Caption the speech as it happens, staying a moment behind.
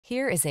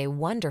Here is a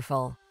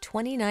wonderful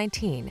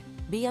 2019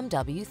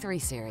 BMW 3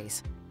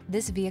 Series.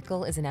 This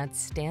vehicle is an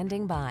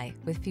outstanding buy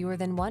with fewer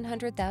than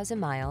 100,000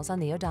 miles on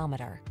the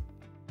odometer.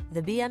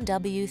 The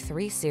BMW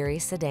 3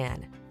 Series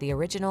sedan, the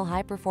original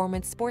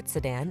high-performance sports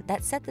sedan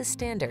that set the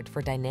standard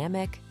for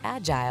dynamic,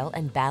 agile,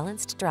 and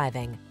balanced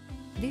driving.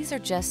 These are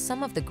just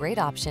some of the great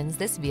options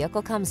this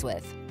vehicle comes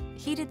with: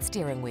 heated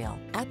steering wheel,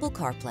 Apple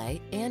CarPlay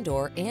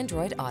and/or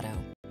Android Auto,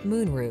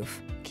 moonroof,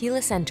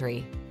 keyless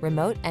entry,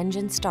 remote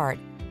engine start,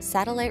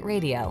 satellite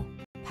radio,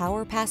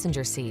 power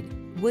passenger seat,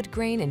 wood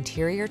grain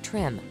interior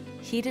trim,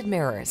 heated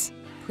mirrors,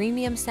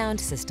 premium sound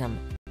system.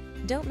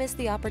 Don't miss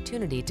the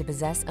opportunity to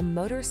possess a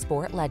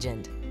motorsport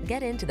legend.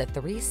 Get into the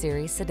 3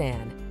 Series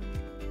sedan.